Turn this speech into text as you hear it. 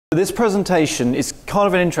This presentation is kind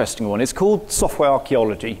of an interesting one. It's called Software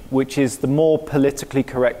Archaeology, which is the more politically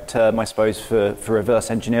correct term, I suppose, for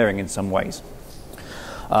reverse engineering in some ways.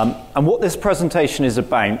 And what this presentation is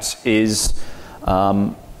about is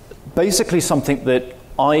basically something that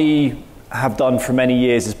I have done for many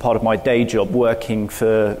years as part of my day job, working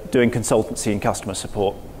for doing consultancy and customer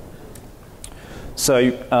support.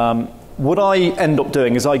 So what I end up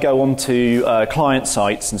doing is I go onto client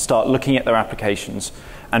sites and start looking at their applications.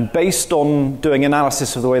 And based on doing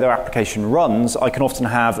analysis of the way their application runs, I can often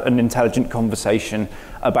have an intelligent conversation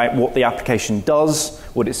about what the application does,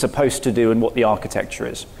 what it's supposed to do, and what the architecture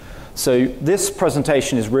is. So this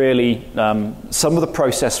presentation is really some of the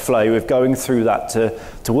process flow of going through that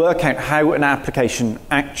to work out how an application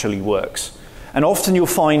actually works. And often you'll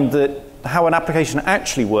find that how an application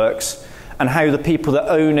actually works and how the people that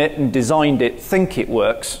own it and designed it think it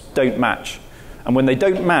works don't match. And when they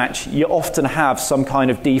don't match, you often have some kind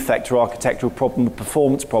of defect or architectural problem,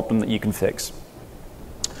 performance problem that you can fix.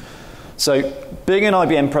 So being an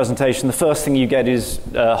IBM presentation, the first thing you get is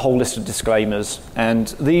a whole list of disclaimers. And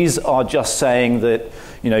these are just saying that,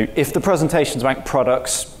 if the presentation's about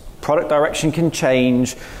products, product direction can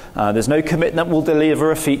change. There's no commitment we'll deliver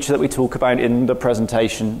a feature that we talk about in the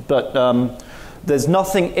presentation. But there's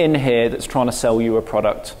nothing in here that's trying to sell you a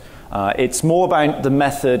product. It's more about the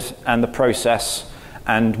method and the process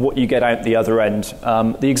and what you get out the other end.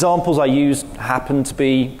 The examples I use happen to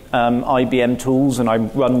be IBM tools, and I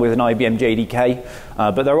run with an IBM JDK,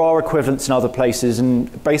 but there are equivalents in other places,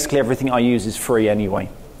 and basically everything I use is free anyway.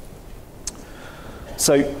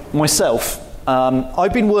 So myself,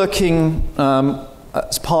 I've been working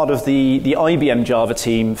as part of the IBM Java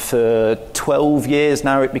team for 12 years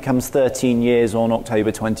now. It becomes 13 years on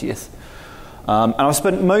October 20th. And I've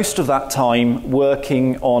spent most of that time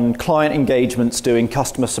working on client engagements, doing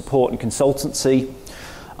customer support and consultancy.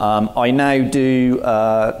 I now do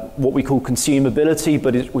what we call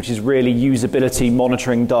consumability, which is really usability,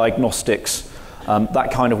 monitoring, diagnostics,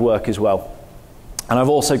 that kind of work as well. And I've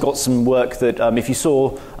also got some work that, if you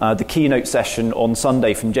saw the keynote session on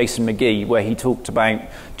Sunday from Jason McGee, where he talked about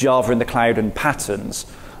Java in the cloud and patterns,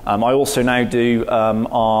 I also now do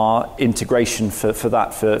our integration for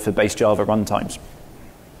base Java runtimes.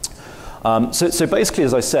 So basically,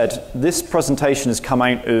 as I said, this presentation has come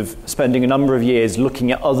out of spending a number of years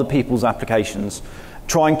looking at other people's applications,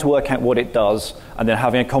 trying to work out what it does, and then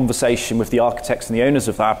having a conversation with the architects and the owners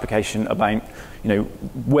of that application about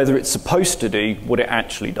whether it's supposed to do what it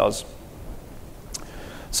actually does.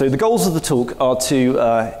 So the goals of the talk are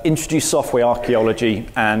to introduce software archaeology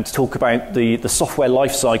and talk about the software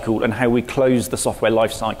life cycle and how we close the software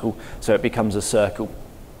life cycle so it becomes a circle.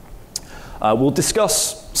 We'll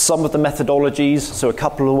discuss some of the methodologies, so a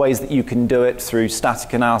couple of ways that you can do it through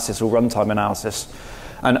static analysis or runtime analysis.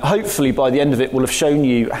 And hopefully by the end of it, we'll have shown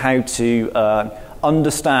you how to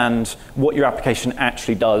understand what your application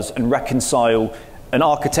actually does and reconcile an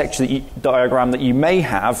architecture diagram that you may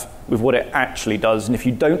have with what it actually does, and if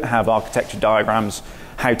you don't have architecture diagrams,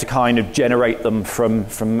 how to kind of generate them from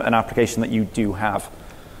an application that you do have.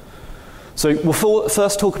 So we'll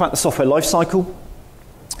first talk about the software lifecycle,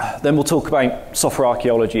 then we'll talk about software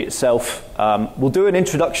archaeology itself. We'll do an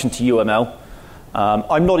introduction to UML.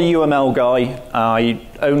 I'm not a UML guy. I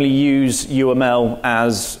only use UML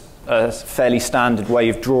as a fairly standard way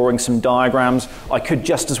of drawing some diagrams. I could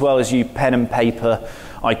just as well as use pen and paper.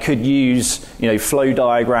 I could use flow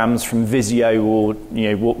diagrams from Visio or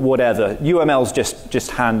whatever. UML's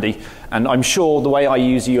just handy, and I'm sure the way I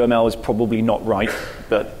use UML is probably not right,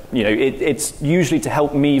 but it's usually to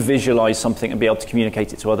help me visualize something and be able to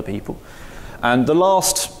communicate it to other people. And the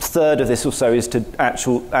last third of this or so is to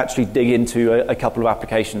actually dig into a couple of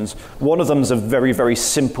applications. One of them is a very, very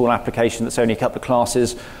simple application that's only a couple of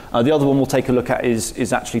classes. The other one we'll take a look at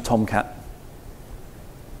is actually Tomcat.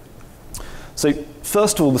 So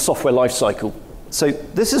first of all, the software lifecycle. So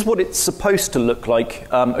this is what it's supposed to look like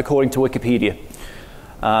according to Wikipedia.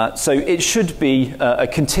 So it should be a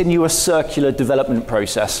continuous circular development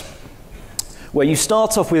process where you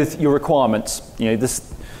start off with your requirements.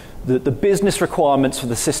 The business requirements for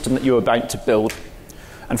the system that you're about to build.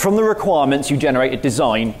 And from the requirements, you generate a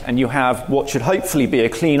design, and you have what should hopefully be a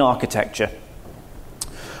clean architecture.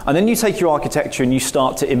 And then you take your architecture and you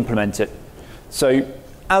start to implement it. So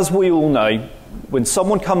as we all know, when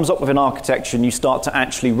someone comes up with an architecture and you start to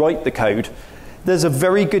actually write the code, there's a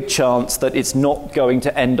very good chance that it's not going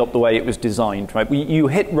to end up the way it was designed. Right? You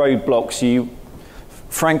hit roadblocks,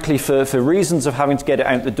 frankly, for reasons of having to get it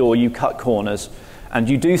out the door, you cut corners. and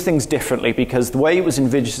you do things differently because the way it was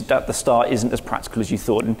envisaged at the start isn't as practical as you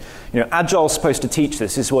thought. And Agile is supposed to teach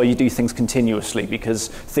this. This is why you do things continuously, because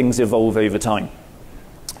things evolve over time.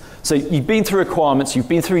 So you've been through requirements, you've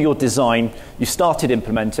been through your design, you started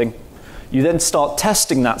implementing, you then start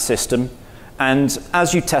testing that system, and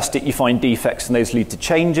as you test it, you find defects, and those lead to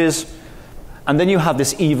changes. And then you have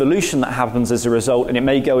this evolution that happens as a result, and it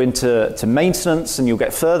may go into maintenance, and you'll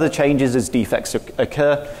get further changes as defects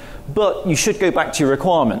occur. But you should go back to your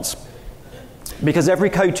requirements, because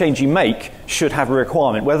every code change you make should have a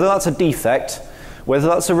requirement, whether that's a defect, whether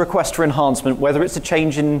that's a request for enhancement, whether it's a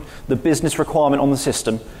change in the business requirement on the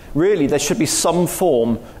system. Really, there should be some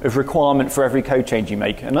form of requirement for every code change you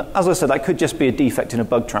make. And as I said, that could just be a defect in a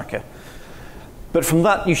bug tracker. But from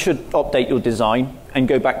that, you should update your design and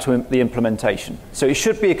go back to the implementation. So it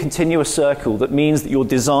should be a continuous circle that means that your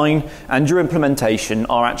design and your implementation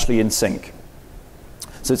are actually in sync.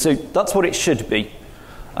 So that's what it should be.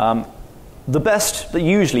 The best that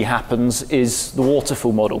usually happens is the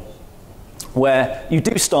waterfall model, where you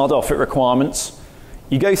do start off at requirements,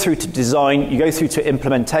 you go through to design, you go through to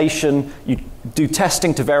implementation, you do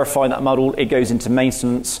testing to verify that model, it goes into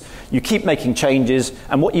maintenance, you keep making changes,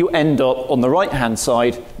 and what you end up on the right-hand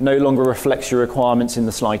side no longer reflects your requirements in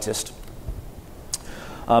the slightest.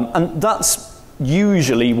 And that's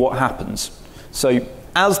usually what happens. So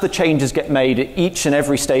as the changes get made at each and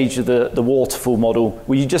every stage of the waterfall model,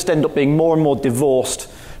 where you just end up being more and more divorced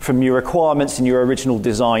from your requirements in your original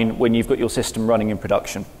design when you've got your system running in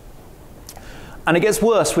production. And it gets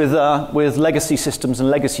worse with legacy systems and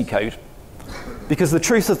legacy code. Because the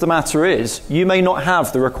truth of the matter is, you may not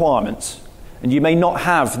have the requirements, and you may not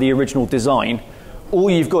have the original design. All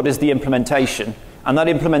you've got is the implementation, and that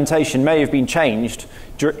implementation may have been changed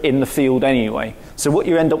in the field anyway. So what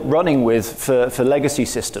you end up running with for legacy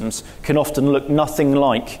systems can often look nothing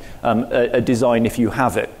like a design if you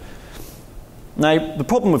have it. Now, the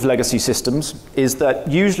problem with legacy systems is that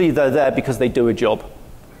usually they're there because they do a job.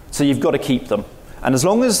 So you've got to keep them. And as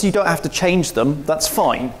long as you don't have to change them, that's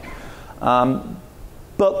fine.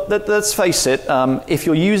 But let's face it, if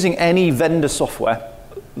you're using any vendor software,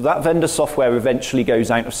 that vendor software eventually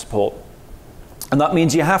goes out of support. And that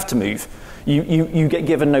means you have to move. You get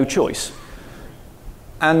given no choice.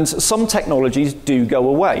 And some technologies do go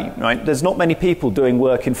away, right? There's not many people doing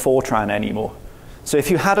work in Fortran anymore. So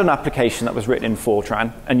if you had an application that was written in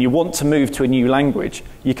Fortran and you want to move to a new language,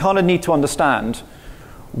 you kind of need to understand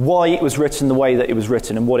why it was written the way that it was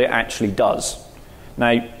written and what it actually does.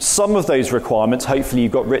 Now, some of those requirements, hopefully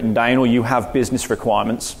you've got written down or you have business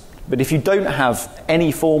requirements. But if you don't have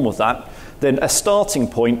any form of that, then a starting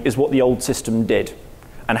point is what the old system did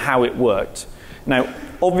and how it worked. Now,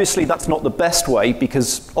 obviously that's not the best way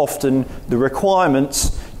because often the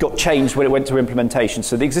requirements got changed when it went to implementation.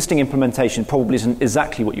 So the existing implementation probably isn't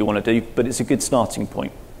exactly what you want to do, but it's a good starting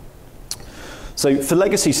point. So for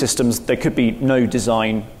legacy systems, there could be no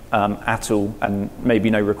design at all and maybe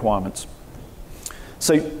no requirements.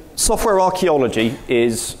 So software archaeology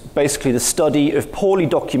is basically the study of poorly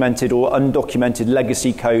documented or undocumented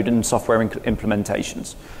legacy code and software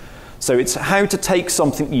implementations. So it's how to take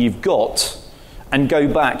something you've got and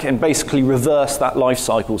go back and basically reverse that life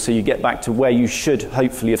cycle so you get back to where you should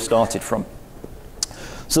hopefully have started from.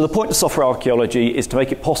 So the point of software archaeology is to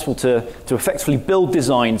make it possible to effectively build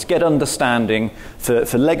designs, get understanding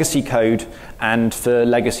for legacy code and for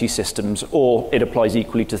legacy systems, or it applies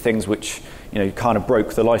equally to things which kind of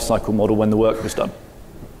broke the lifecycle model when the work was done.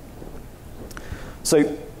 So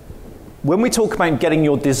when we talk about getting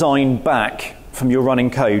your design back from your running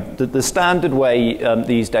code, the standard way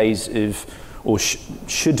these days of, or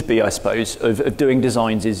should be, I suppose, of doing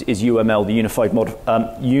designs is UML,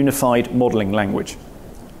 the Unified Modeling Language.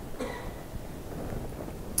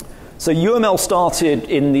 So UML started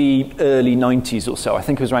in the early 90s or so. I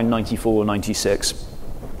think it was around 94 or 96.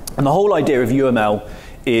 And the whole idea of UML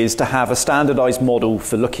is to have a standardized model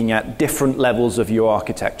for looking at different levels of your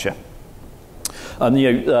architecture.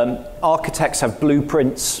 Architects have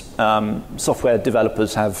blueprints, software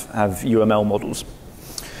developers have UML models.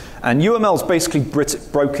 And UML is basically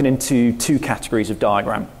broken into two categories of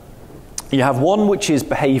diagram. You have one which is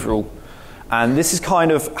behavioral, and this is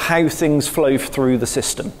kind of how things flow through the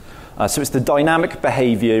system. So it's the dynamic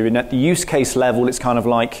behavior, and at the use case level, it's kind of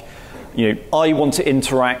like, I want to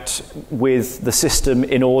interact with the system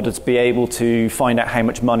in order to be able to find out how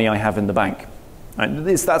much money I have in the bank. And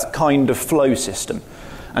it's that kind of flow system.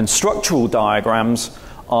 And structural diagrams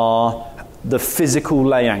are the physical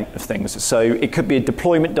layout of things. So it could be a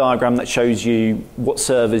deployment diagram that shows you what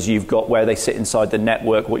servers you've got, where they sit inside the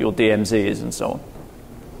network, what your DMZ is, and so on.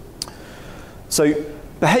 So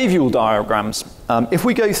behavioral diagrams, If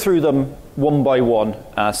we go through them one by one,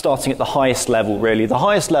 starting at the highest level, really, the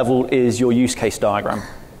highest level is your use case diagram.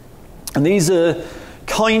 And these are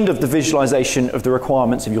kind of the visualization of the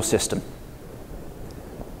requirements of your system.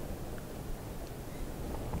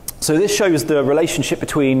 So this shows the relationship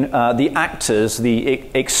between the actors, the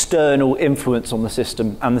external influence on the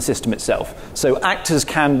system, and the system itself. So actors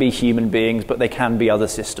can be human beings, but they can be other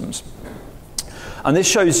systems. And this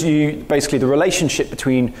shows you basically the relationship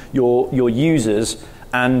between your users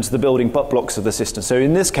and the building blocks of the system. So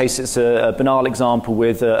in this case, it's a banal example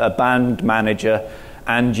with a band manager,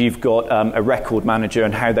 and you've got a record manager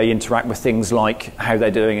and how they interact with things like how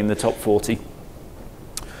they're doing in the top 40.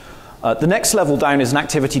 The next level down is an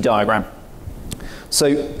activity diagram. So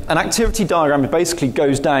an activity diagram basically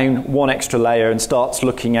goes down one extra layer and starts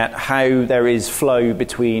looking at how there is flow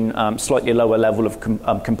between slightly lower level of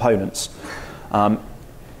components.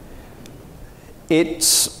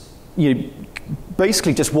 It's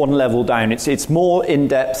basically just one level down. It's more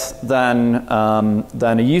in-depth than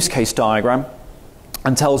a use case diagram,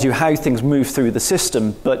 and tells you how things move through the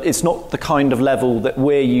system, but it's not the kind of level that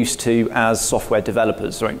we're used to as software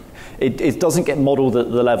developers. Right? It doesn't get modeled at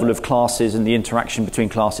the level of classes and the interaction between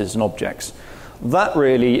classes and objects. That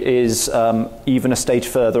really is even a stage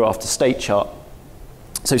further after state chart.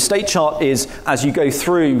 So state chart is as you go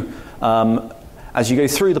through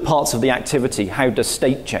the parts of the activity, how does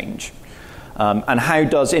state change? And how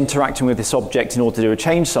does interacting with this object in order to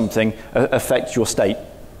change something affect your state?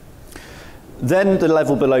 Then the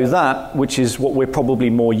level below that, which is what we're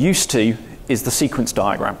probably more used to, is the sequence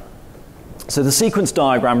diagram. So the sequence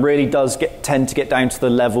diagram really does tend to get down to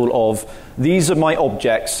the level of these are my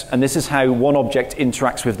objects, and this is how one object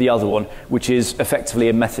interacts with the other one, which is effectively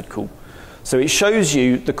a method call. So it shows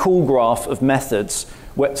you the call graph of methods,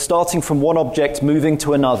 starting from one object, moving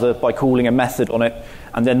to another by calling a method on it,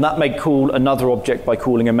 and then that may call another object by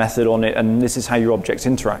calling a method on it, and this is how your objects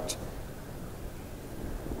interact.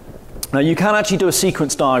 Now you can actually do a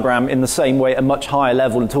sequence diagram in the same way at a much higher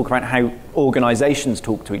level and talk about how organizations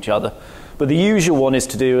talk to each other. But the usual one is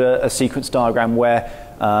to do a sequence diagram where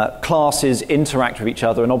classes interact with each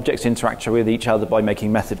other and objects interact with each other by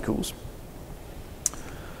making method calls.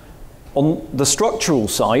 On the structural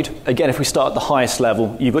side, again, if we start at the highest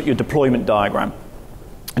level, you've got your deployment diagram.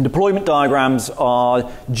 And deployment diagrams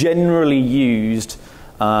are generally used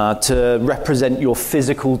to represent your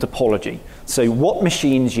physical topology. So what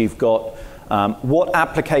machines you've got, what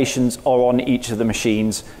applications are on each of the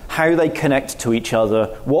machines, how they connect to each other,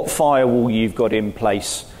 what firewall you've got in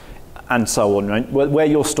place, and so on, right? Where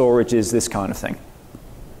your storage is, this kind of thing.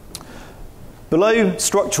 Below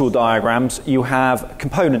structural diagrams, you have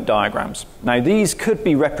component diagrams. Now these could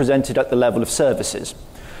be represented at the level of services.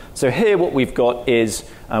 So here what we've got is,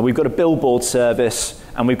 we've got a billboard service,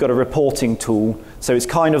 and we've got a reporting tool. So it's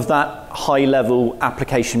kind of that high-level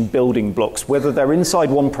application building blocks. Whether they're inside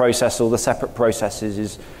one process or the separate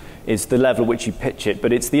processes is the level at which you pitch it,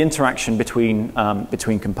 but it's the interaction between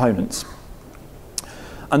components.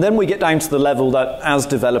 And then we get down to the level that, as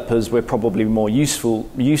developers, we're probably more used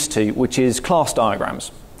to, which is class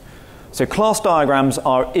diagrams. So class diagrams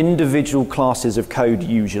are individual classes of code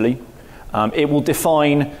usually. It will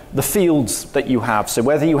define the fields that you have. So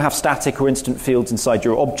whether you have static or instant fields inside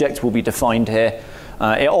your object will be defined here.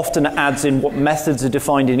 It often adds in what methods are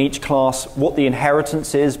defined in each class, what the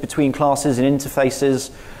inheritance is between classes and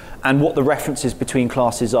interfaces, and what the references between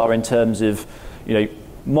classes are in terms of,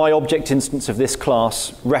 my object instance of this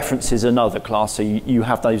class references another class, so you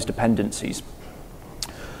have those dependencies.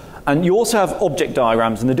 And you also have object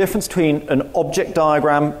diagrams, and the difference between an object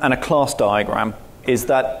diagram and a class diagram is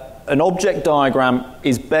that an object diagram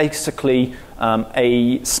is basically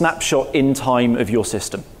a snapshot in time of your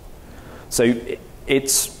system. So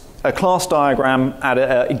it's a class diagram at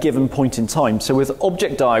a given point in time. So with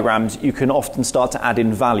object diagrams, you can often start to add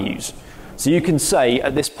in values. So you can say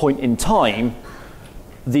at this point in time,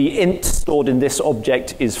 the int stored in this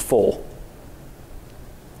object is 4.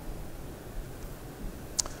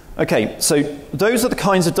 Okay, so those are the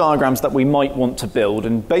kinds of diagrams that we might want to build,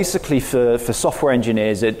 and basically for software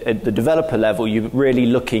engineers at the developer level, you're really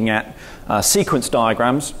looking at sequence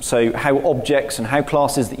diagrams, so how objects and how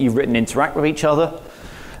classes that you've written interact with each other,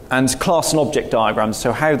 and class and object diagrams,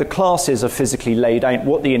 so how the classes are physically laid out,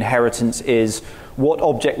 what the inheritance is, what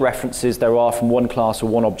object references there are from one class or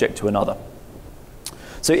one object to another.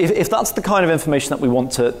 So if that's the kind of information that we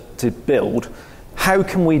want to build, how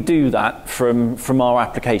can we do that from our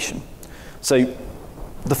application? So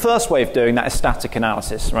the first way of doing that is static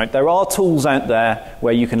analysis, right? There are tools out there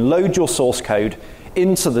where you can load your source code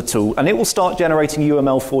into the tool and it will start generating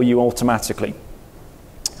UML for you automatically.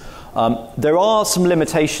 There are some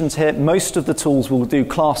limitations here. Most of the tools will do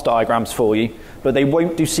class diagrams for you, but they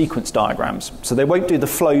won't do sequence diagrams. So they won't do the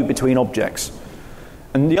flow between objects.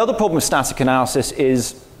 And the other problem with static analysis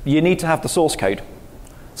is you need to have the source code.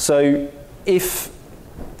 So if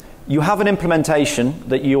you have an implementation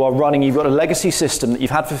that you are running, you've got a legacy system that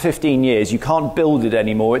you've had for 15 years, you can't build it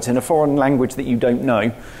anymore, it's in a foreign language that you don't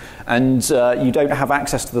know, and you don't have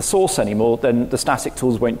access to the source anymore, then the static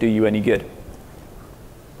tools won't do you any good.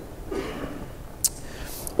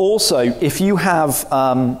 Also, if you have,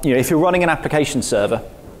 if you're running an application server,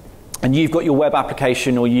 and you've got your web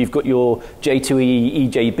application or you've got your J2EE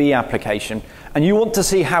EJB application, and you want to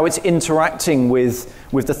see how it's interacting with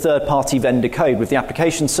the third-party vendor code, with the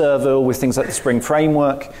application server, with things like the Spring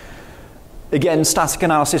Framework, again, static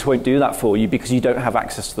analysis won't do that for you because you don't have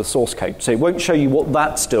access to the source code. So it won't show you what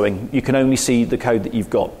that's doing. You can only see the code that you've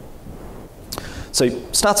got. So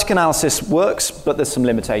static analysis works, but there's some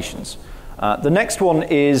limitations. The next one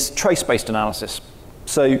is trace-based analysis.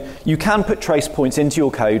 So you can put trace points into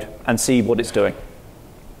your code and see what it's doing.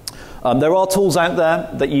 There are tools out there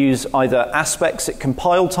that use either aspects at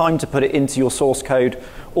compile time to put it into your source code,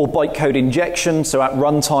 or bytecode injection, so at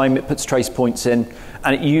runtime it puts trace points in,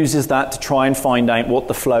 and it uses that to try and find out what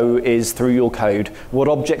the flow is through your code, what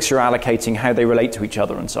objects you're allocating, how they relate to each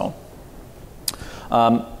other, and so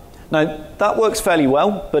on. Now, that works fairly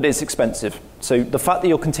well, but it's expensive. So the fact that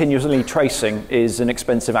you're continuously tracing is an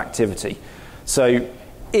expensive activity. So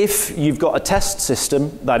if you've got a test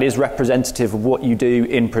system that is representative of what you do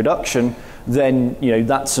in production, then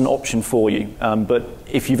that's an option for you. But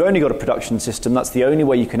if you've only got a production system, that's the only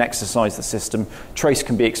way you can exercise the system. Trace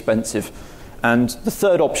can be expensive. And the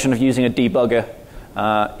third option of using a debugger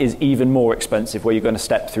is even more expensive, where you're going to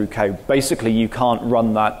step through code. Basically, you can't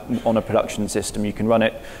run that on a production system. You can run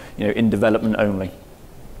it in development only.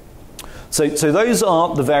 So those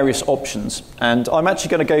are the various options, and I'm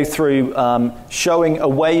actually going to go through showing a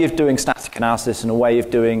way of doing static analysis and a way of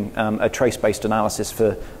doing a trace-based analysis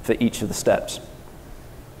for each of the steps.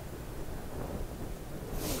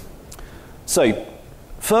 So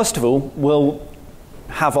first of all, we'll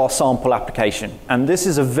have our sample application, and this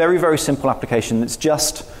is a very, very simple application that's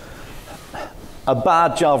just a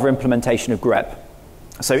bad Java implementation of grep.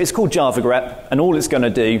 So it's called Java grep, and all it's going to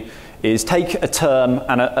do is take a term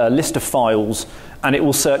and a list of files, and it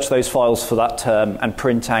will search those files for that term and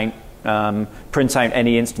print out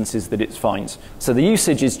any instances that it finds. So the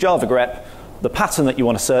usage is Java grep, the pattern that you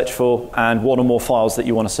want to search for, and one or more files that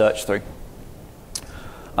you want to search through.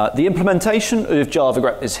 The implementation of Java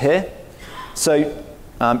grep is here. So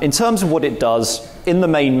in terms of what it does, in the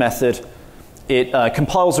main method, it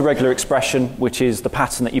compiles a regular expression, which is the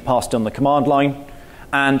pattern that you passed on the command line,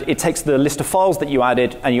 and it takes the list of files that you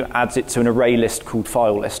added and you adds it to an array list called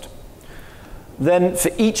file list. Then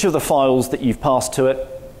for each of the files that you've passed to it,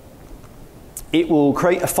 it will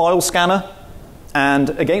create a file scanner, and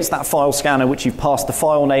against that file scanner, which you've passed the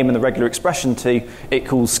file name and the regular expression to, it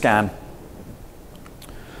calls scan.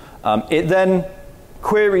 It then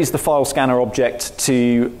queries the file scanner object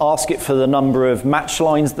to ask it for the number of match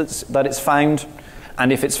lines that it's found,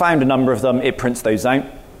 and if it's found a number of them, it prints those out.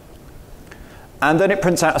 And then it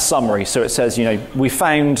prints out a summary. So it says, we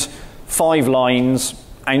found 5 lines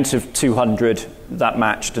out of 200 that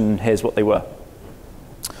matched, and here's what they were.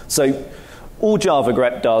 So all Java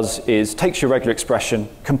grep does is takes your regular expression,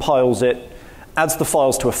 compiles it, adds the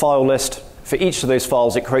files to a file list. For each of those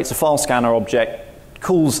files, it creates a file scanner object,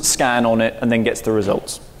 calls scan on it, and then gets the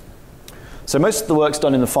results. So most of the work's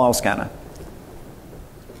done in the file scanner.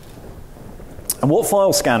 And what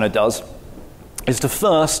file scanner does is to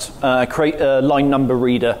first create a line number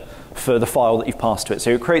reader for the file that you've passed to it. So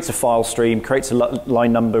it creates a file stream, creates a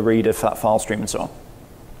line number reader for that file stream, and so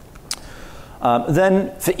on.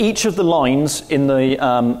 Then for each of the lines in the,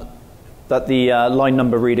 that the line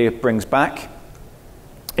number reader brings back,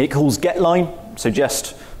 it calls getLine, so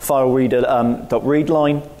just file reader .read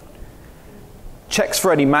line, checks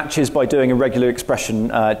for any matches by doing a regular expression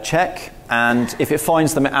check, and if it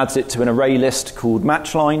finds them, it adds it to an array list called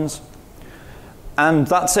matchLines. And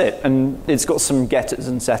that's it, and it's got some getters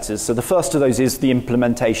and setters. So the first of those is the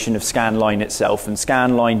implementation of scanline itself, and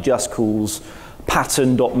scanline just calls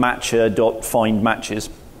pattern.matcher.findMatches.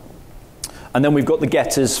 And then we've got the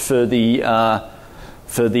getters for the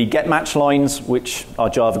getMatchLines, which our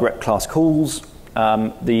Java grep class calls.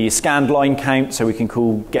 The scanned line count, so we can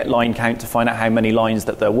call getLineCount to find out how many lines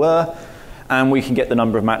that there were, and we can get the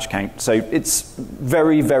number of match count. So it's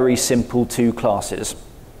very, very simple 2 classes.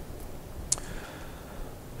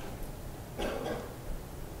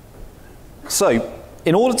 So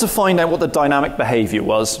in order to find out what the dynamic behavior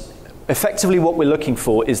was, effectively what we're looking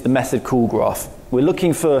for is the method call graph. We're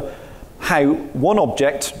looking for how one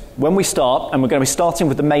object, when we start, and we're going to be starting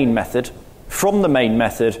with the main method, from the main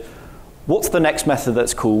method, what's the next method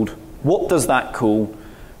that's called? What does that call?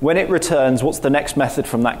 When it returns, what's the next method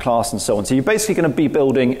from that class, and so on. So you're basically going to be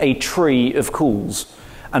building a tree of calls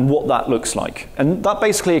and what that looks like. And that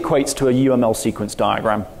basically equates to a UML sequence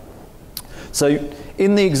diagram. So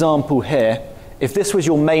in the example here, if this was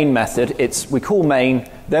your main method, we call main,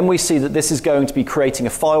 then we see that this is going to be creating a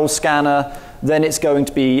file scanner, then it's going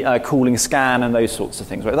to be calling scan and those sorts of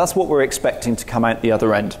things. Right? That's what we're expecting to come out the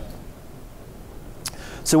other end.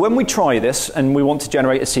 So when we try this and we want to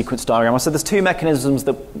generate a sequence diagram, I said there's two mechanisms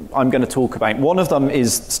that I'm going to talk about. One of them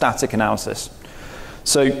is static analysis.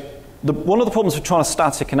 So one of the problems with trying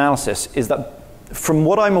static analysis is that from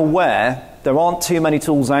what I'm aware, there aren't too many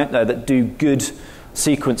tools out there that do good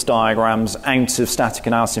sequence diagrams out of static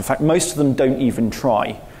analysis. In fact, most of them don't even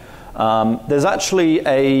try. There's actually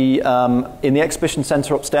in the exhibition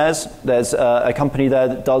center upstairs, there's a company there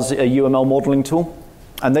that does a UML modeling tool,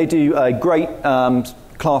 and they do great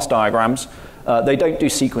class diagrams. They don't do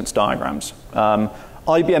sequence diagrams.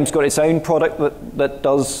 IBM's got its own product that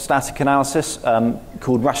does static analysis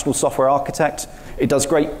called Rational Software Architect. It does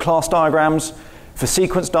great class diagrams. For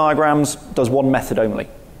sequence diagrams, does one method only.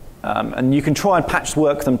 And you can try and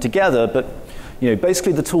patchwork them together, but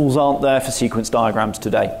basically the tools aren't there for sequence diagrams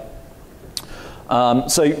today.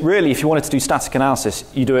 So really, if you wanted to do static analysis,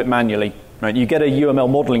 you do it manually. Right? You get a UML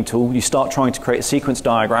modeling tool, you start trying to create a sequence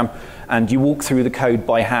diagram, and you walk through the code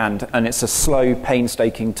by hand, and it's a slow,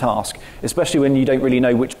 painstaking task, especially when you don't really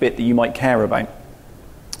know which bit that you might care about.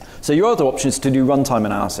 So your other option is to do runtime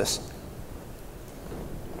analysis.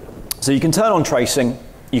 So you can turn on tracing,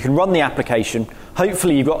 you can run the application,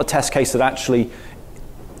 hopefully you've got a test case that actually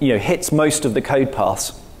hits most of the code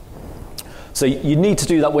paths. So you need to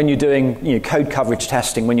do that when you're doing code coverage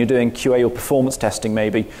testing, when you're doing QA or performance testing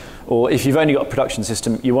maybe, or if you've only got a production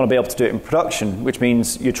system, you want to be able to do it in production, which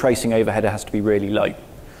means your tracing overhead has to be really low.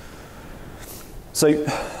 So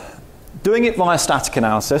doing it via static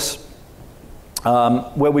analysis,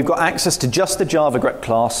 where we've got access to just the Java grep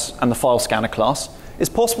class and the file scanner class, it's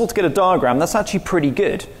possible to get a diagram that's actually pretty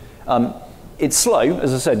good. It's slow,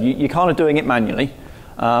 as I said, you're kind of doing it manually.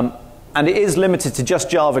 And it is limited to just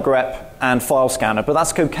Java grep and file scanner, but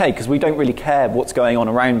that's okay because we don't really care what's going on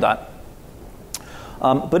around that.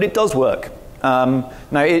 But it does work. Now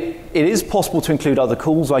it is possible to include other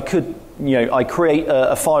calls. I could, I create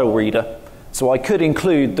a file reader, so I could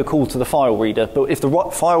include the call to the file reader, but if the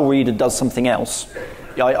file reader does something else,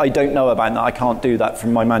 I don't know about that. I can't do that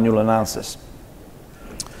from my manual analysis.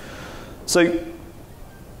 So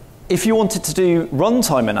if you wanted to do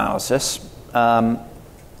runtime analysis,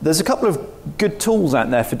 there's a couple of good tools out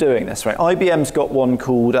there for doing this. Right? IBM's got one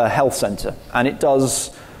called Health Center, and it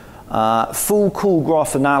does full call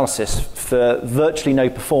graph analysis for virtually no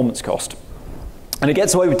performance cost. And it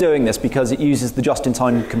gets away with doing this because it uses the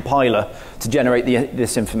just-in-time compiler to generate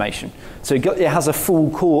this information. So it has a full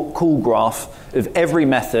call graph of every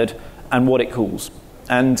method and what it calls.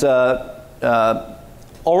 And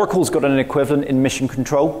Oracle's got an equivalent in Mission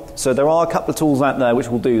Control, so there are a couple of tools out there which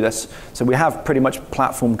will do this. So we have pretty much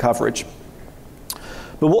platform coverage.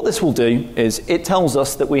 But what this will do is it tells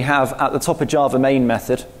us that we have at the top a Java main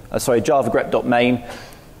method, Java grep.main.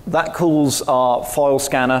 That calls our file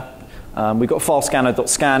scanner. We've got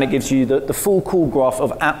filescanner.scan. It gives you the full call graph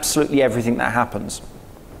of absolutely everything that happens.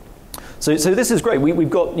 So this is great. We've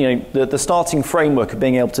got the starting framework of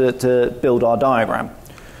being able to build our diagram.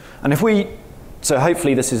 And so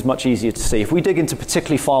hopefully this is much easier to see. If we dig into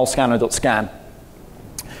particularly filescanner.scan,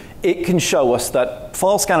 it can show us that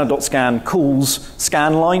filescanner.scan calls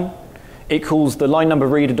scanline, it calls the line number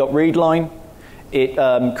reader.readline,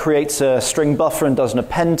 it creates a string buffer and does an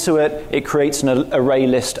append to it, it creates an array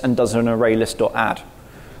list and does an array list.add.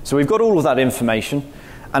 So we've got all of that information,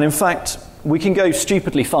 and in fact, we can go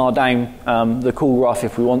stupidly far down the call graph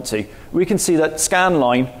if we want to. We can see that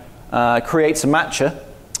scanline creates a matcher.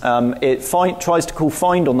 It tries to call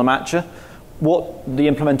find on the matcher. What the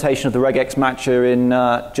implementation of the regex matcher in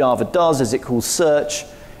Java does is it calls search.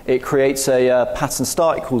 It creates a pattern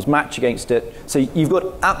start. It calls match against it. So you've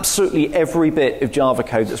got absolutely every bit of Java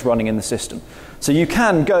code that's running in the system. So you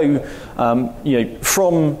can go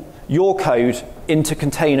from your code into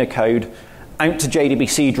container code, out to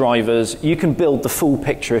JDBC drivers. You can build the full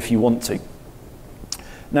picture if you want to.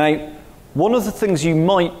 Now, one of the things you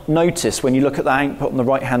might notice when you look at the output on the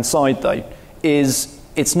right-hand side, though, is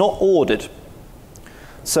it's not ordered.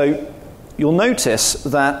 So you'll notice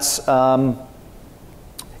that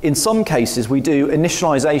In some cases, we do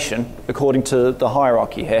initialization, according to the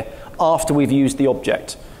hierarchy here, after we've used the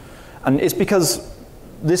object. And it's because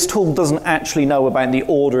this tool doesn't actually know about the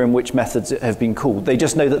order in which methods have been called. They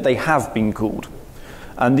just know that they have been called.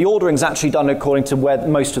 And the ordering is actually done according to where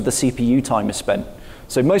most of the CPU time is spent.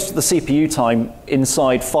 So most of the CPU time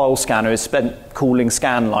inside File Scanner is spent calling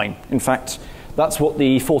scanline. In fact, that's what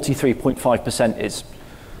the 43.5% is.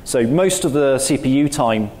 So most of the CPU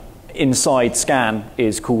time inside scan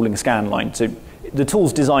is calling scanline. So the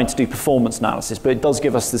tool's designed to do performance analysis, but it does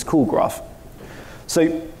give us this call graph. So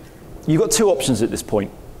you've got two options at this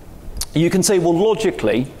point. You can say, well,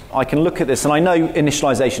 logically, I can look at this, and I know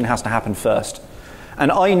initialization has to happen first. And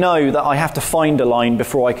I know that I have to find a line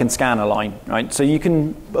before I can scan a line, right? So you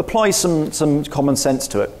can apply some common sense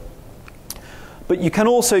to it. But you can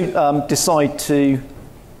also decide to,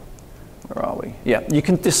 where are we? Yeah, you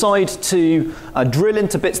can decide to drill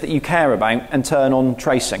into bits that you care about and turn on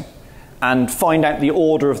tracing and find out the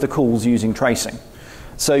order of the calls using tracing.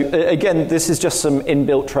 So again, this is just some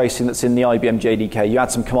inbuilt tracing that's in the IBM JDK. You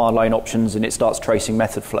add some command line options and it starts tracing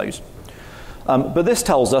method flows. But this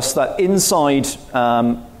tells us that inside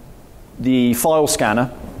the file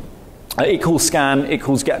scanner, it calls scan, it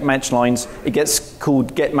calls get match lines, it gets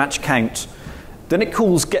called get match count. Then it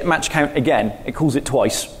calls get match count again, it calls it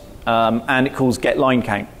twice, and it calls get line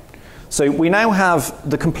count. So we now have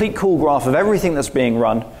the complete call graph of everything that's being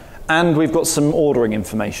run, and we've got some ordering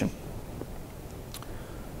information.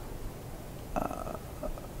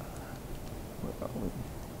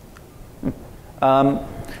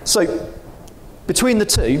 So between the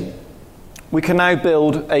two, we can now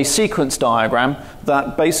build a sequence diagram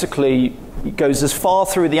that basically goes as far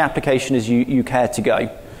through the application as you care to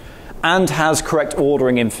go, and has correct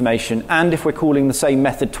ordering information, and if we're calling the same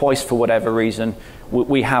method twice for whatever reason,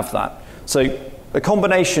 we have that. So a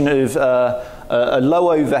combination of a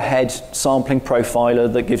low overhead sampling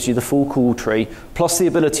profiler that gives you the full call tree, plus the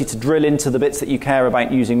ability to drill into the bits that you care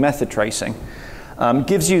about using method tracing,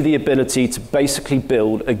 gives you the ability to basically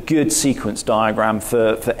build a good sequence diagram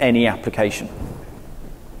for any application.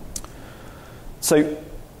 So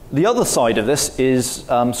the other side of this is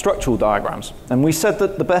structural diagrams. And we said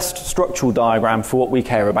that the best structural diagram for what we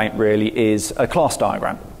care about really is a class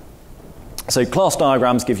diagram. So class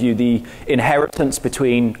diagrams give you the inheritance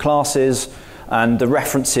between classes and the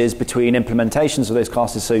references between implementations of those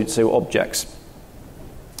classes, so objects.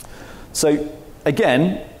 So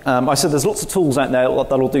again, I said there's lots of tools out there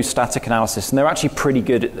that'll do static analysis, and they're actually pretty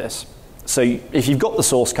good at this. So if you've got the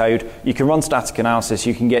source code, you can run static analysis,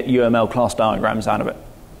 you can get UML class diagrams out of it.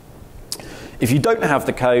 If you don't have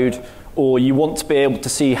the code, or you want to be able to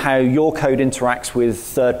see how your code interacts with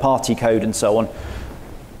third-party code and so on,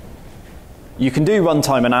 you can do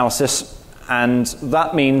runtime analysis, and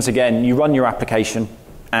that means, again, you run your application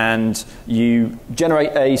and you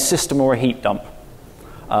generate a system or a heap dump.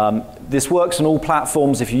 This works on all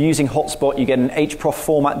platforms. If you're using Hotspot, you get an HProf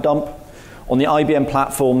format dump. On the IBM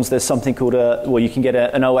platforms, there's something called you can get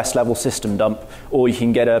an OS level system dump, or you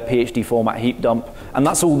can get a PhD format heap dump, and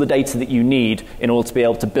that's all the data that you need in order to be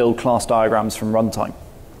able to build class diagrams from runtime.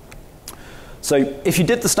 So if you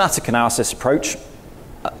did the static analysis approach,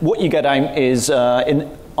 what you get out is,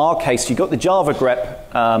 in our case, you've got the Java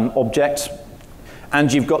grep object,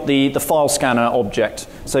 and you've got the file scanner object.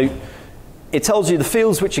 So it tells you the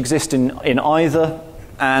fields which exist in either,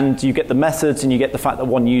 and you get the methods, and you get the fact that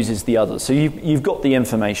one uses the other. So you've got the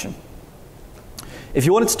information. If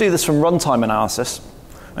you wanted to do this from runtime analysis,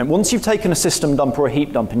 and once you've taken a system dump or a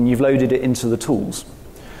heap dump and you've loaded it into the tools,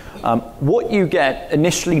 what you get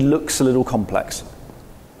initially looks a little complex.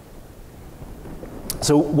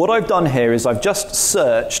 So what I've done here is I've just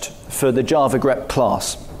searched for the Java grep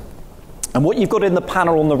class. And what you've got in the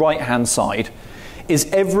panel on the right-hand side is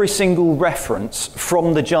every single reference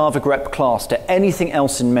from the Java grep class to anything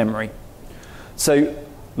else in memory. So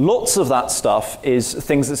lots of that stuff is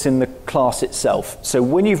things that's in the class itself. So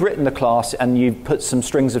when you've written the class and you've put some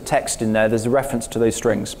strings of text in there, there's a reference to those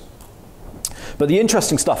strings. But the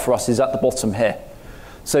interesting stuff for us is at the bottom here.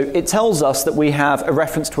 So it tells us that we have a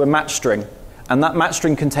reference to a match string, and that match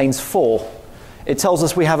string contains 4. It tells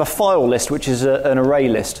us we have a file list, which is an array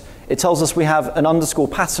list. It tells us we have an underscore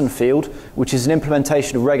pattern field, which is an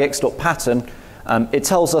implementation of regex.pattern. It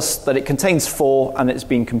tells us that it contains 4 and it's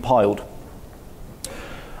been compiled.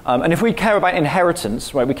 And if we care about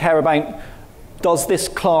inheritance, right, we care about does this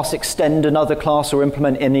class extend another class or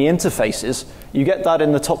implement any interfaces, you get that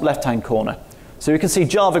in the top left-hand corner. So we can see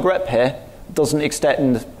Java grep here doesn't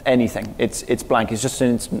extend anything. It's blank. It's just an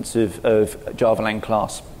instance of Java lang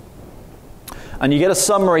class. And you get a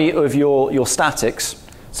summary of your statics.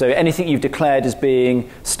 So anything you've declared as being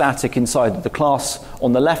static inside of the class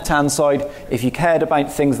on the left-hand side, if you cared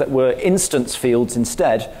about things that were instance fields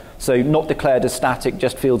instead, so not declared as static,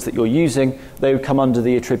 just fields that you're using, they would come under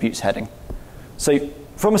the attributes heading. So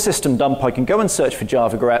from a system dump, I can go and search for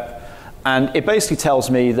Java grep, and it basically tells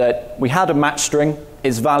me that we had a match string,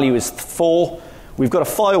 its value is 4, we've got a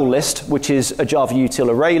file list, which is a Java util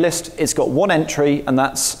array list, it's got one entry, and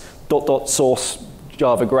that's ... source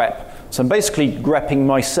Java grep. So I'm basically grepping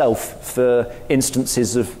myself for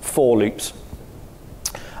instances of for loops.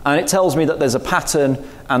 And it tells me that there's a pattern,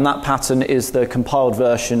 and that pattern is the compiled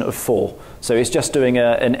version of for. So it's just doing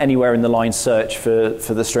an anywhere in the line search for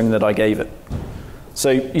the string that I gave it. So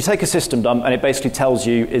you take a system dump, and it basically tells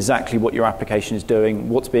you exactly what your application is doing,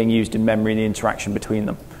 what's being used in memory, and the interaction between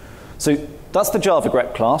them. So that's the Java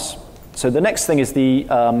grep class. So the next thing is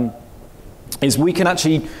is we can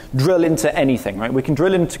actually drill into anything, right? We can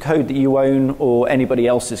drill into code that you own or anybody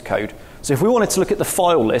else's code. So if we wanted to look at the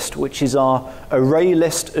file list, which is our array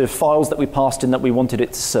list of files that we passed in that we wanted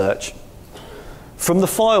it to search, from the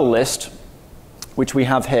file list, which we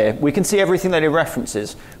have here, we can see everything that it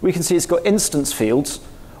references. We can see it's got instance fields.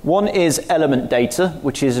 One is element data,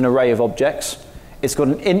 which is an array of objects. It's got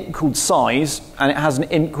an int called size, and it has an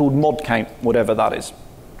int called mod count, whatever that is.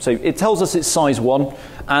 So it tells us it's size 1,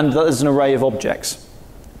 and that there's an array of objects.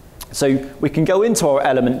 So we can go into our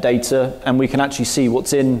element data, and we can actually see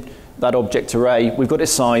what's in that object array. We've got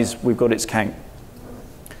its size, we've got its count.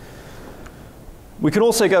 We can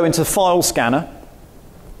also go into the file scanner,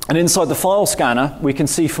 and inside the file scanner, we can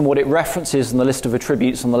see from what it references in the list of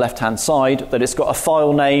attributes on the left-hand side that it's got a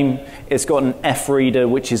file name, it's got an F reader,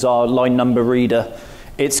 which is our line number reader.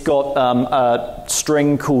 It's got a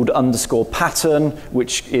string called _pattern,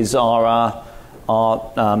 which is our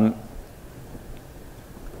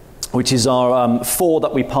for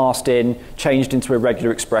that we passed in, changed into a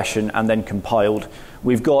regular expression, and then compiled.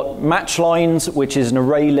 We've got match lines, which is an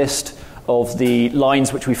array list of the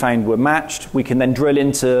lines which we found were matched. We can then drill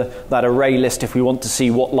into that array list if we want to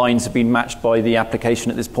see what lines have been matched by the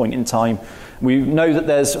application at this point in time. We know that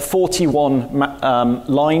there's 41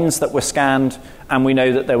 lines that were scanned, and we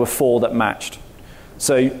know that there were 4 that matched.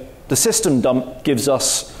 So the system dump gives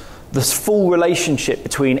us this full relationship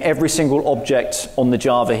between every single object on the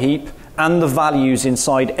Java heap and the values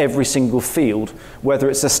inside every single field, whether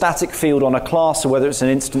it's a static field on a class or whether it's an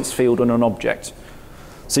instance field on an object.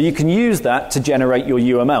 So you can use that to generate your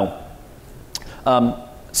UML.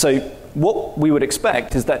 So what we would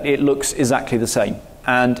expect is that it looks exactly the same.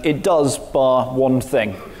 And it does, bar one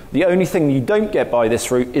thing. The only thing you don't get by this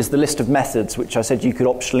route is the list of methods, which I said you could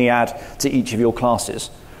optionally add to each of your classes.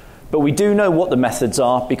 But we do know what the methods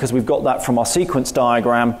are because we've got that from our sequence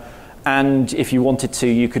diagram. And if you wanted to,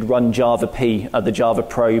 you could run Java P, the Java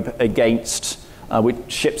probe, against, which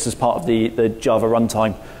ships as part of the Java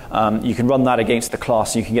runtime. You can run that against the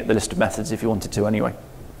class, and you can get the list of methods if you wanted to anyway.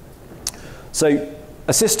 So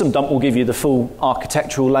a system dump will give you the full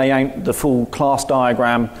architectural layout, the full class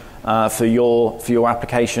diagram for your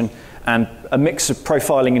application, and a mix of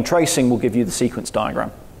profiling and tracing will give you the sequence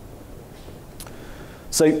diagram.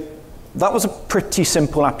 So that was a pretty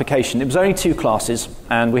simple application. It was only 2 classes,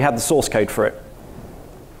 and we had the source code for it.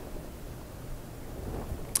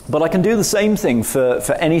 But I can do the same thing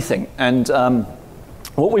for anything, and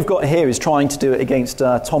what we've got here is trying to do it against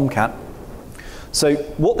Tomcat. So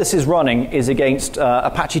what this is running is against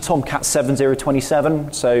Apache Tomcat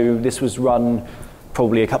 7027. So this was run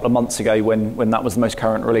probably a couple of months ago when that was the most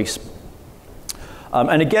current release.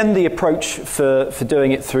 And again, the approach for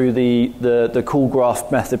doing it through the call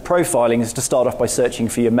graph method profiling is to start off by searching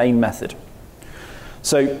for your main method.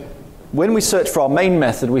 So when we search for our main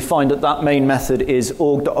method, we find that that main method is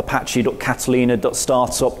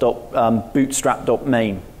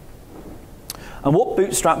org.apache.catalina.startup.bootstrap.main. And what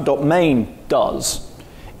bootstrap.main does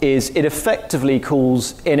is it effectively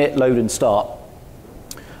calls init, load, and start.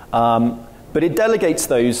 But it delegates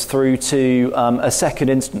those through to a second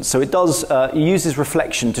instance. So it does, it uses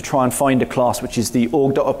reflection to try and find a class which is the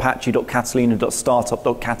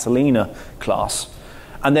org.apache.catalina.startup.catalina class.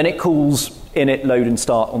 And then it calls init, load, and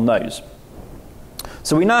start on those.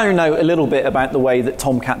 So we now know a little bit about the way that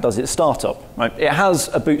Tomcat does its startup. Right? It has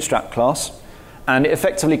a bootstrap class, and it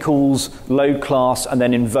effectively calls load class and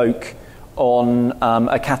then invoke on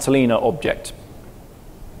a Catalina object.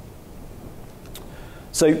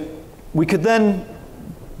 So we could then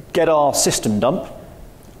get our system dump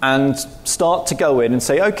and start to go in and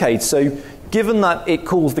say, okay, so given that it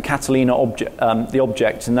calls the Catalina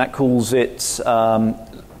object, and that calls its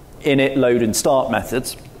init, load, and start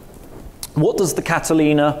methods, what does the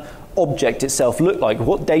Catalina object itself look like?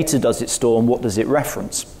 What data does it store and what does it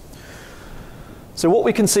reference? So what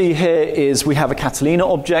we can see here is we have a Catalina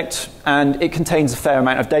object, and it contains a fair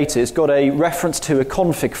amount of data. It's got a reference to a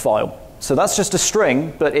config file. So that's just a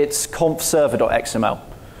string, but it's conf server.xml.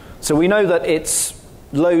 So we know that it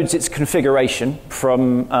loads its configuration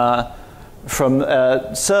from a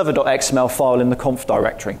server.xml file in the conf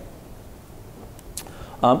directory.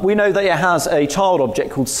 We know that it has a child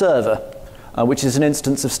object called server, which is an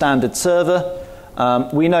instance of standard server.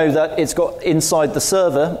 We know that it's got inside the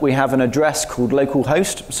server, we have an address called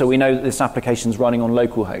localhost, so we know that this application is running on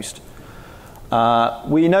localhost.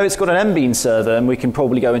 We know it's got an mbean server, and we can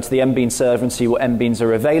probably go into the mbean server and see what mbeans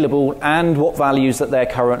are available and what values that they're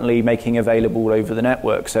currently making available over the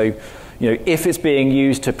network. So, if it's being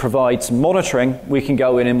used to provide some monitoring, we can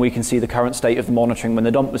go in and we can see the current state of the monitoring when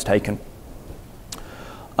the dump was taken.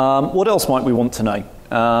 What else might we want to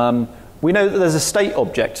know? We know that there's a state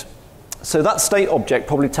object. So that state object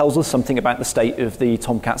probably tells us something about the state of the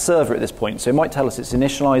Tomcat server at this point. So it might tell us it's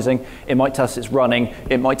initializing, it might tell us it's running,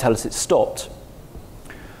 it might tell us it's stopped.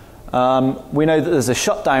 We know that there's a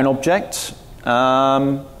shutdown object,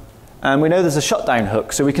 and we know there's a shutdown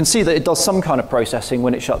hook. So we can see that it does some kind of processing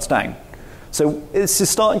when it shuts down. So this is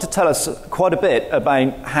starting to tell us quite a bit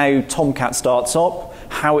about how Tomcat starts up,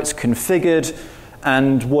 how it's configured,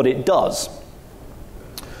 and what it does.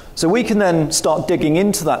 So we can then start digging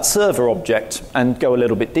into that server object and go a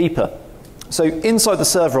little bit deeper. So inside the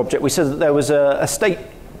server object, we said that there was a state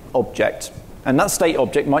object, and that state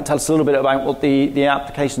object might tell us a little bit about what the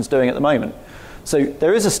application's doing at the moment. So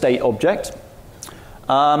there is a state object,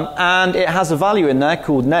 and it has a value in there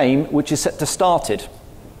called name, which is set to started.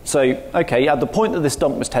 So, okay, at the point that this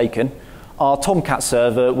dump was taken, our Tomcat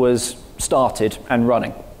server was started and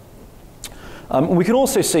running. We can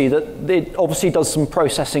also see that it obviously does some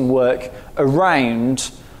processing work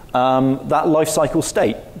around that lifecycle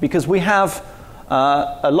state, because we have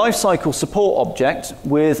a lifecycle support object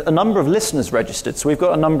with a number of listeners registered. So we've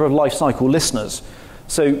got a number of lifecycle listeners.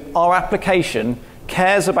 So our application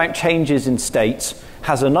cares about changes in states,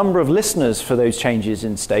 has a number of listeners for those changes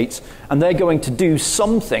in states, and they're going to do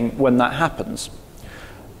something when that happens.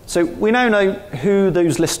 So we now know who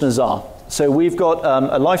those listeners are. So we've got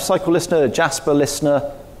a lifecycle listener, a Jasper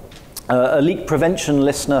listener, a leak prevention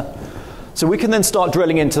listener. So we can then start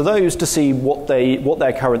drilling into those to see what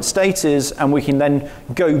their current state is, and we can then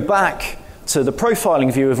go back to the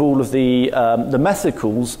profiling view of all of the method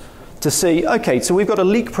calls to see, okay, so we've got a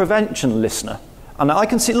leak prevention listener. And I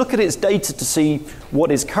can look at its data to see what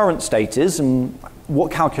its current state is and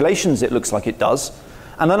what calculations it looks like it does.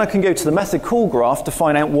 And then I can go to the method call graph to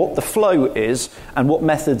find out what the flow is and what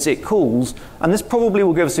methods it calls. And this probably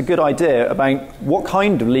will give us a good idea about what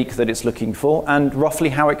kind of leak that it's looking for and roughly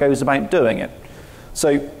how it goes about doing it.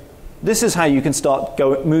 So this is how you can start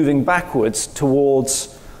moving backwards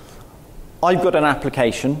towards, I've got an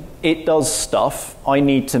application, it does stuff, I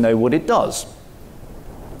need to know what it does.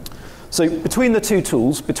 So between the two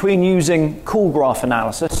tools, between using call graph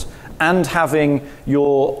analysis and having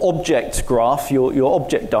your object graph, your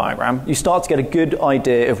object diagram, you start to get a good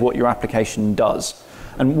idea of what your application does.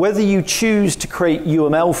 And whether you choose to create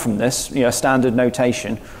UML from this, standard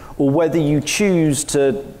notation, or whether you choose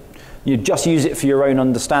to just use it for your own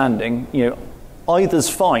understanding, either's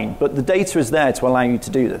fine, but the data is there to allow you to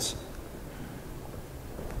do this.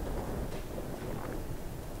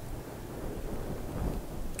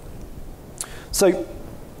 So,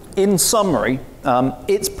 in summary,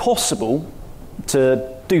 it's possible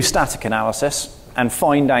to do static analysis and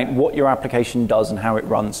find out what your application does and how it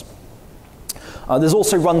runs. There's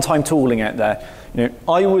also runtime tooling out there.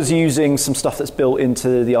 I was using some stuff that's built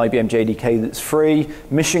into the IBM JDK that's free.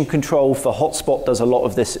 Mission Control for Hotspot does a lot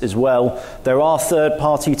of this as well. There are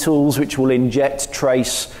third-party tools which will inject,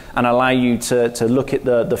 trace, and allow you to look at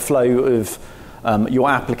the flow of your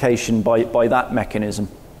application by that mechanism.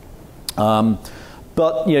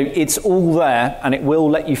 But it's all there, and it will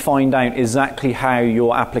let you find out exactly how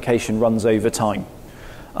your application runs over time.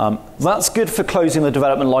 That's good for closing the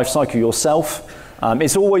development lifecycle yourself.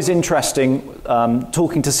 It's always interesting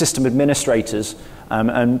talking to system administrators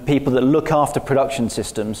and people that look after production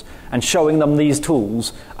systems and showing them these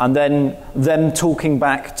tools, and then them talking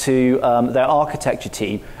back to their architecture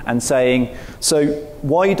team and saying, so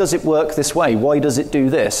why does it work this way? Why does it do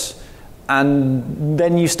this? And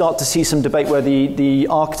then you start to see some debate where the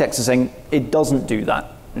architects are saying it doesn't do that.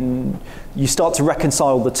 And you start to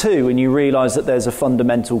reconcile the two, and you realize that there's a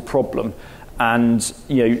fundamental problem. And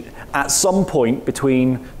at some point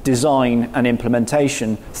between design and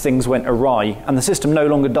implementation, things went awry, and the system no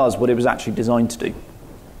longer does what it was actually designed to do.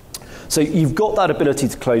 So you've got that ability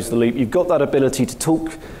to close the loop, you've got that ability to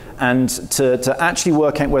talk and to actually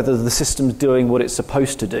work out whether the system's doing what it's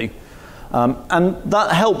supposed to do. And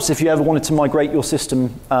that helps if you ever wanted to migrate your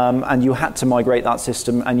system and you had to migrate that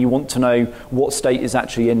system and you want to know what state is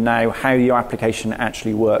actually in now, how your application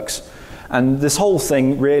actually works. And this whole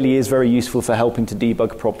thing really is very useful for helping to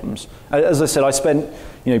debug problems. As I said, I spent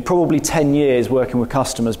probably 10 years working with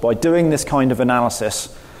customers by doing this kind of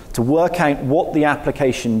analysis to work out what the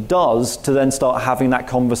application does, to then start having that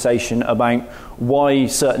conversation about why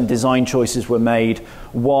certain design choices were made,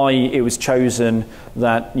 why it was chosen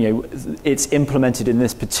that it's implemented in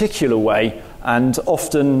this particular way. And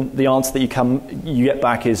often the answer that you get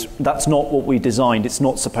back is, that's not what we designed, it's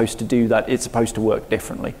not supposed to do that, it's supposed to work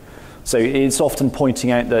differently. So it's often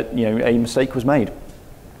pointing out that a mistake was made.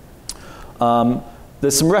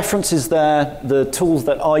 There's some references there. The tools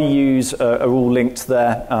that I use are all linked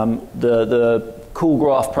there. The cool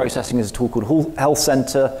graph processing is a tool called Health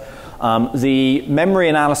Center. The memory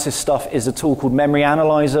analysis stuff is a tool called Memory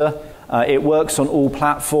Analyzer. It works on all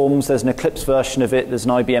platforms. There's an Eclipse version of it. There's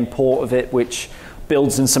an IBM port of it, which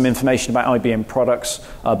builds in some information about IBM products.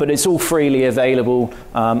 But it's all freely available.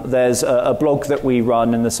 There's a blog that we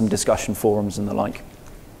run, and there's some discussion forums and the like.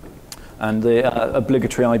 And the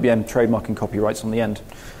obligatory IBM trademark and copyrights on the end.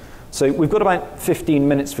 So we've got about 15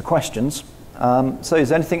 minutes for questions. So is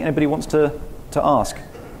there anything anybody wants to ask?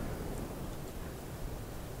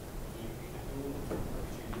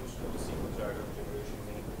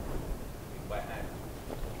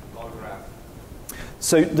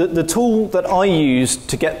 So the tool that I use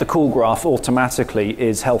to get the call graph automatically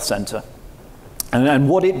is Health Center. And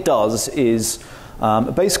what it does is,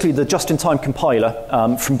 basically the just-in-time compiler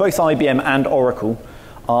from both IBM and Oracle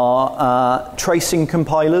are tracing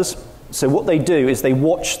compilers. So what they do is they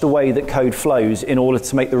watch the way that code flows in order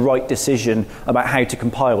to make the right decision about how to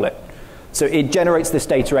compile it. So it generates this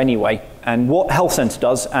data anyway. And what Health Center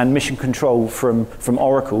does, and Mission Control from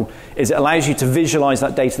Oracle, is it allows you to visualize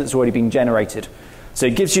that data that's already been generated. So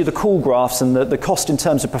it gives you the call graphs, and the cost in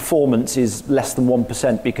terms of performance is less than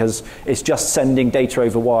 1% because it's just sending data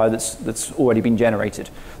over wire that's already been generated.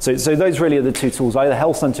 So those really are the two tools, either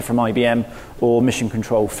Health Center from IBM or Mission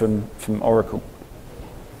Control from Oracle.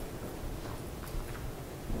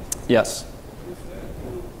 Yes? You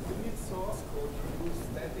need source code to do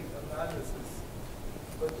static analysis,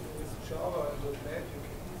 but with Java and .NET you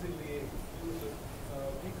can easily use a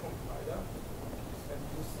decompiler and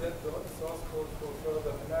use that source code for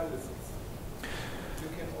further analysis. You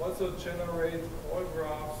can also generate all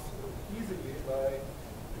graphs easily by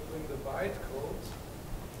using the bytecode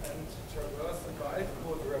and traverse the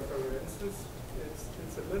bytecode references.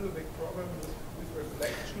 It's a little bit problem with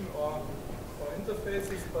reflection or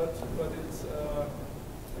interfaces, but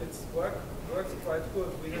it's works quite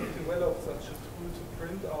good. We have developed such a tool to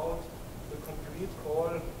print out the complete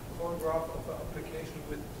call graph of an application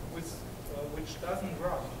which doesn't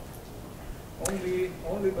run.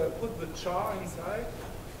 Only by put the char inside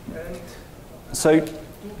and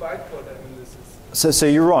do bytecode analysis. So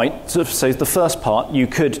you're right. So the first part, you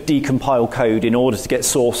could decompile code in order to get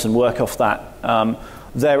source and work off that.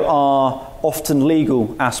 There are often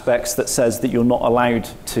legal aspects that says that you're not allowed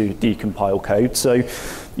to decompile code. So,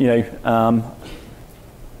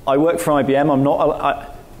 I work for IBM. I'm not.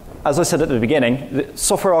 As I said at the beginning,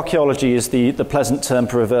 software archaeology is the pleasant term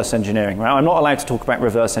for reverse engineering. Right? I'm not allowed to talk about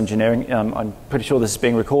reverse engineering. I'm pretty sure this is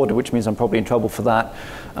being recorded, which means I'm probably in trouble for that.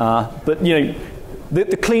 But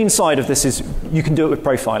the clean side of this is you can do it with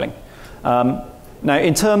profiling. Now,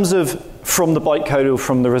 in terms of from the bytecode or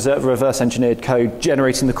from the reverse engineered code,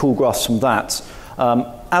 generating the call graphs from that,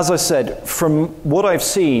 as I said, from what I've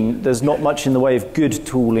seen, there's not much in the way of good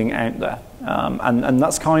tooling out there. And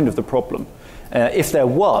that's kind of the problem. If there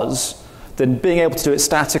was, then being able to do it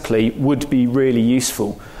statically would be really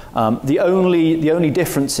useful. The only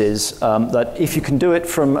difference is that if you can do it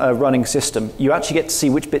from a running system, you actually get to see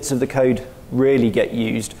which bits of the code really get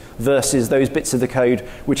used versus those bits of the code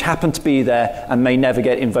which happen to be there and may never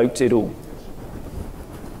get invoked at all.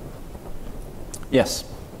 Yes?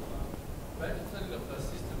 My understanding of a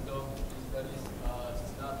system dump is that it's a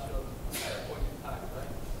snapshot at a point in time,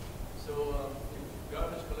 right? So if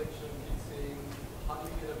garbage collection kicks in, how do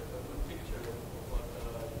you get a good picture of what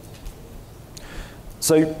the system is?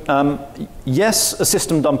 So yes, a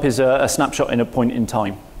system dump is a snapshot in a point in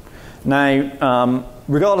time. Now,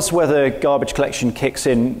 regardless of whether garbage collection kicks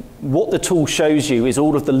in, what the tool shows you is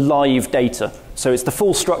all of the live data. So it's the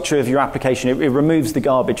full structure of your application. It removes the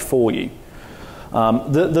garbage for you.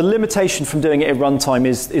 The limitation from doing it at runtime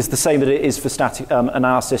is the same that it is for static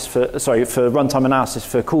analysis for runtime analysis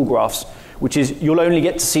for call graphs, which is you'll only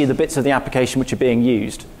get to see the bits of the application which are being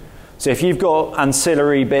used. So if you've got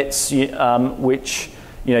ancillary bits which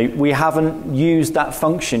we haven't used that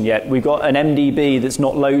function yet, we've got an MDB that's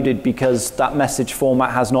not loaded because that message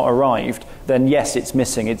format has not arrived, then yes, it's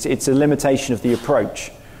missing. It's a limitation of the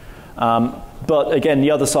approach. But again,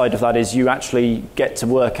 the other side of that is you actually get to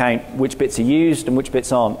work out which bits are used and which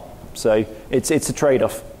bits aren't. So it's a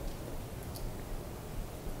trade-off.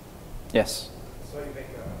 Yes? So you make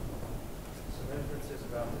some inferences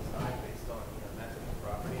about design based on method and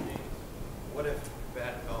property names. What if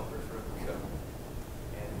bad developers wrote the code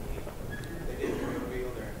and they didn't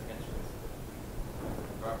reveal their intentions?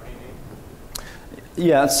 Property name?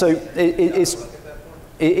 Yeah, so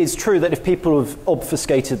it's true that if people have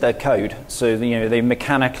obfuscated their code, so they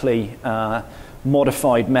mechanically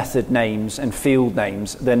modified method names and field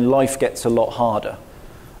names, then life gets a lot harder.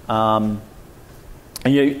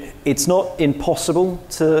 It's not impossible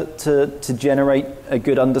to generate a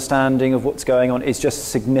good understanding of what's going on. It's just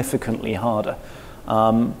significantly harder.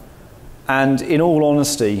 And in all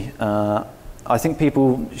honesty, I think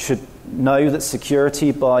people should know that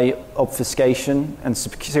security by obfuscation and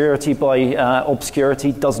security by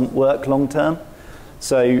obscurity doesn't work long term.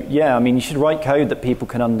 So yeah, I mean, you should write code that people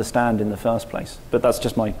can understand in the first place. But that's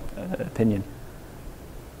just my opinion.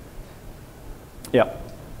 Yeah.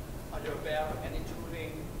 Are you aware of any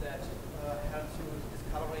tooling that helps you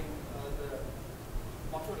discovering the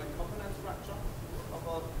module and component structure of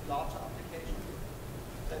a larger application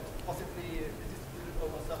that possibly is distributed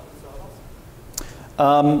over several servers?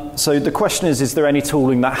 So the question is there any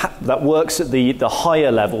tooling that works at the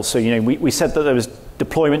higher level? So we said that there was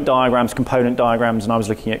deployment diagrams, component diagrams, and I was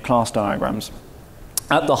looking at class diagrams.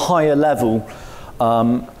 At the higher level,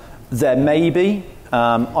 there may be.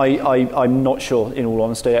 I'm not sure, in all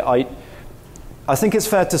honesty. I think it's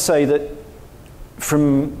fair to say that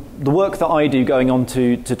from the work that I do going on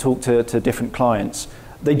to talk to different clients,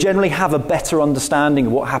 they generally have a better understanding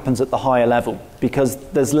of what happens at the higher level because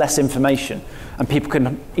there's less information and people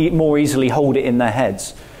can more easily hold it in their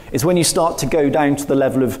heads. It's when you start to go down to the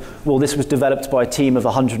level of, well, this was developed by a team of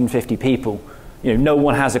 150 people. No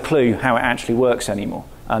one has a clue how it actually works anymore.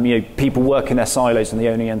 People work in their silos and they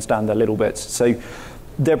only understand their little bits. So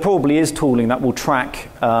there probably is tooling that will track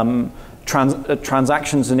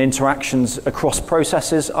transactions and interactions across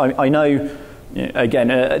processes. I know, again,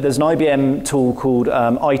 there's an IBM tool called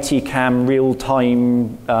ITCAM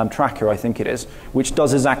Real-Time Tracker, I think it is, which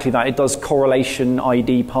does exactly that. It does correlation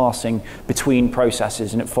ID parsing between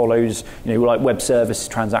processes, and it follows, like web service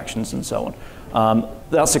transactions and so on.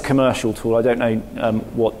 That's a commercial tool. I don't know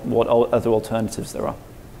what other alternatives there are.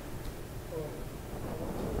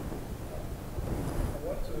 I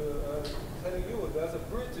want to tell you there's a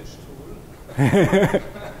British tool.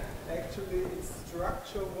 Actually, it's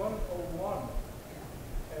Structure 101.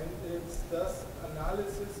 And it does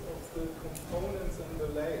analysis of the components and the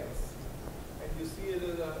layers. And you see it,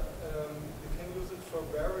 you can use it for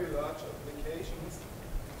very large applications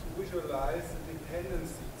to visualize the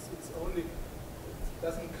dependencies. It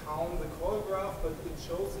doesn't count the call graph, but it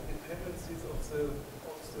shows the dependencies of the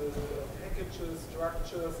packages,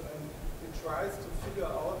 structures, and it tries to figure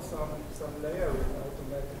out some layering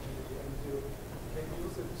automatically. And you can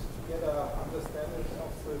use it to get an understanding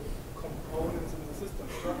of the components in the system.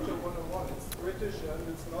 Structure 101, it's British and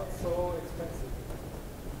it's not so expensive.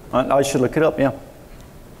 I should look it up, yeah.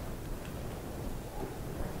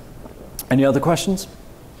 Any other questions?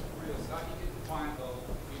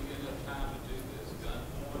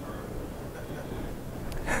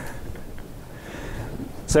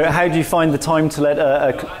 So how do you find the time to let How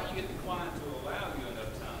do you get the client to allow you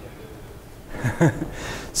enough time to do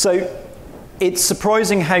this? So it's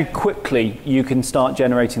surprising how quickly you can start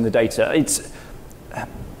generating the data.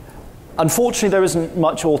 Unfortunately, there isn't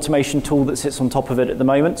much automation tool that sits on top of it at the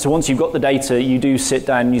moment. So once you've got the data, you do sit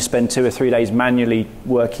down and you spend 2 or 3 days manually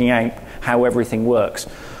working out how everything works.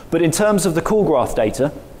 But in terms of the call graph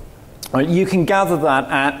data, you can gather that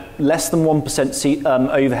at less than 1%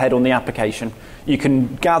 overhead on the application. You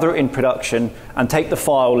can gather it in production and take the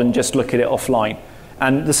file and just look at it offline.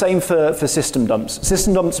 And the same for system dumps.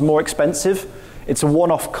 System dumps are more expensive. It's a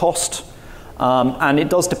one-off cost. And it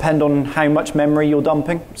does depend on how much memory you're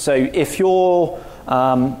dumping. So if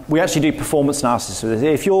we actually do performance analysis of this.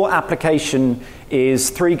 If your application is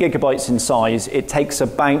 3 gigabytes in size, it takes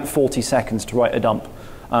about 40 seconds to write a dump.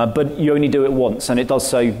 But you only do it once, and it does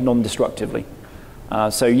so non-destructively.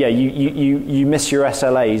 So yeah, you miss your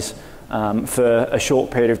SLAs for a short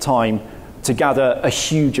period of time to gather a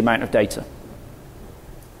huge amount of data.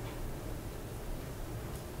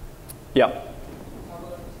 Yeah. How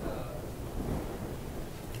about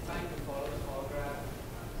trying to follow the small graph?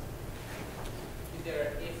 If there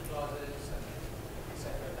are if clauses and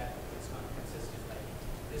etc. that it's not consistent, like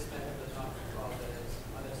this method does not follow this,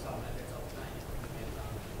 other sub methods of time depends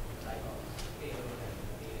on type of payload and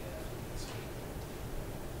data stream.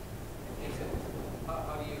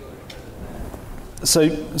 How do you represent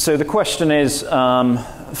that? So the question is,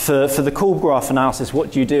 for the call graph analysis,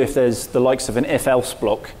 what do you do if there's the likes of an if-else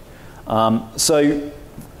block? So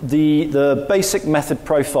the basic method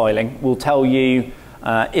profiling will tell you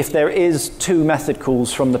if there is 2 method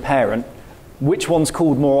calls from the parent, which one's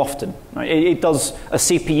called more often. Right? It does a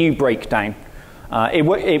CPU breakdown. It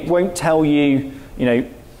won't tell you,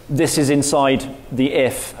 this is inside the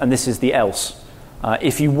if and this is the else.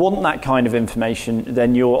 If you want that kind of information,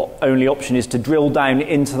 then your only option is to drill down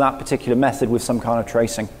into that particular method with some kind of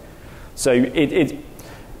tracing. So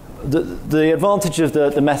the advantage of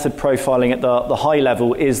the method profiling at the high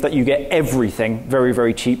level is that you get everything very,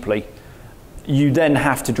 very cheaply. You then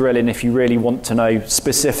have to drill in if you really want to know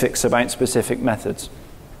specifics about specific methods.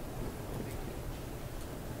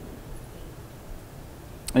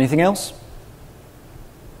 Anything else?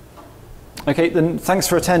 Okay, then thanks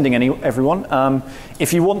for attending, everyone.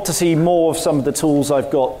 If you want to see more of some of the tools,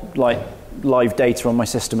 I've got like live data on my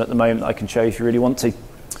system at the moment that I can show you if you really want to.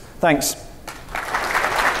 Thanks.